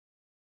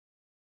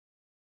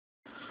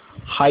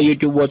Hi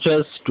YouTube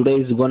watchers, today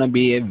is gonna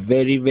be a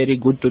very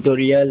good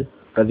tutorial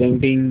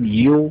presenting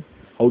you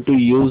how to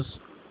use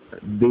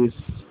this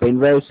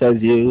pendrives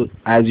as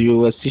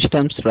your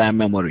system's RAM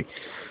memory.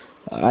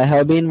 I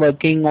have been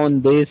working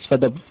on this for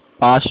the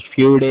past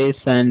few days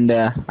and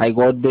I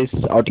got this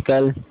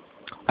article.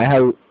 I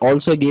have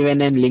also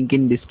given a link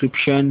in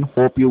description.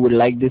 Hope you would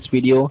like this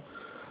video,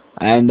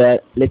 and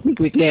let me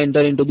quickly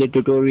enter into the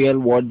tutorial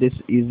what this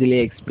easily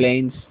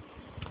explains.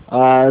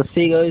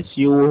 See guys,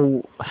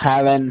 you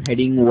have an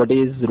heading. What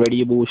is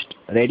Ready Boost?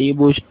 Ready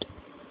Boost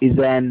is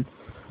an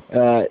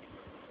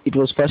it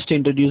was first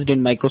introduced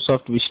in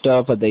Microsoft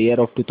Vista for the year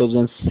of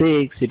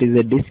 2006. It is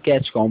a disk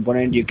cache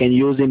component you can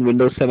use in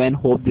Windows 7.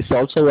 Hope this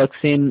also works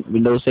in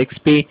Windows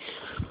XP.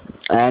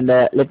 And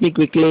let me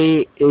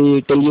quickly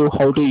tell you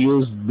how to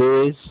use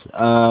this.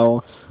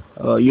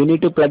 You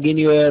need to plug in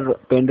your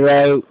pen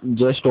drive.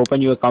 Just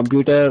open your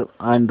computer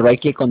and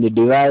right click on the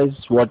device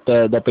what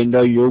the pen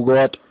drive you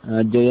got.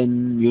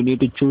 Then you need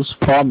to choose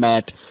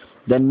format.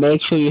 Then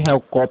make sure you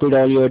have copied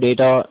all your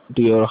data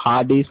to your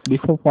hard disk.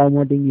 Before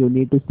formatting, you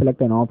need to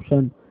select an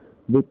option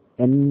with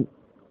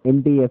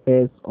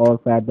NTFS or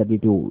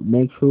FAT32.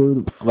 Make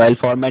sure while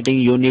formatting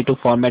you need to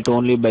format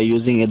only by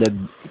using either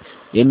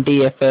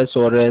NTFS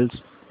or else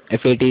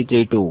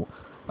FAT32.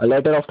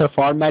 Later after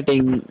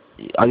formatting,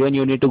 again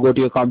you need to go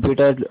to your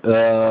computer,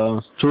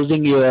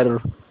 choosing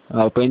your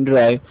pen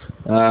drive,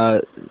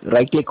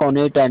 right click on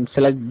it and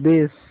select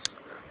this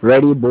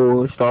Ready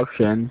Boost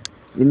option.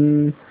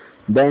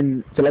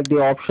 Then select the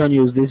option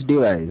use this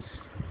device.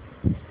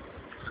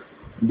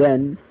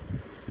 Then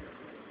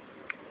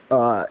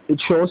it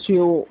shows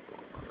you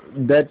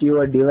that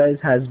your device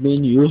has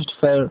been used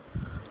for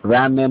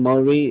RAM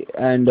memory,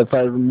 and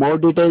for more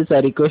details I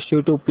request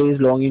you to please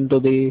log into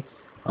the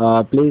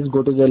please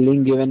go to the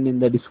link given in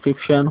the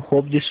description.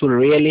 Hope this will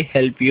really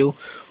help you.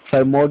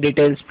 For more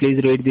details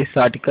please read this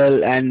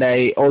article, and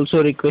I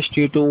also request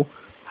you to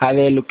have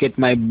a look at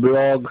my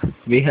blog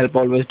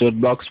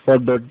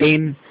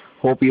wehelpalways.blogspot.in.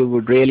 Hope you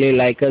would really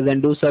like us,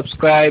 and do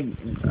subscribe,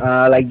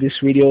 like this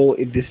video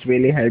if this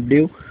really helped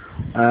you.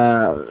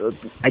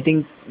 I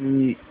think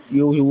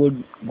you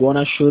would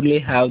gonna surely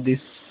have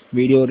this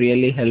video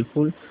really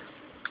helpful.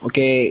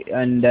 Okay,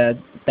 and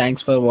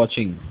thanks for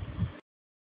watching.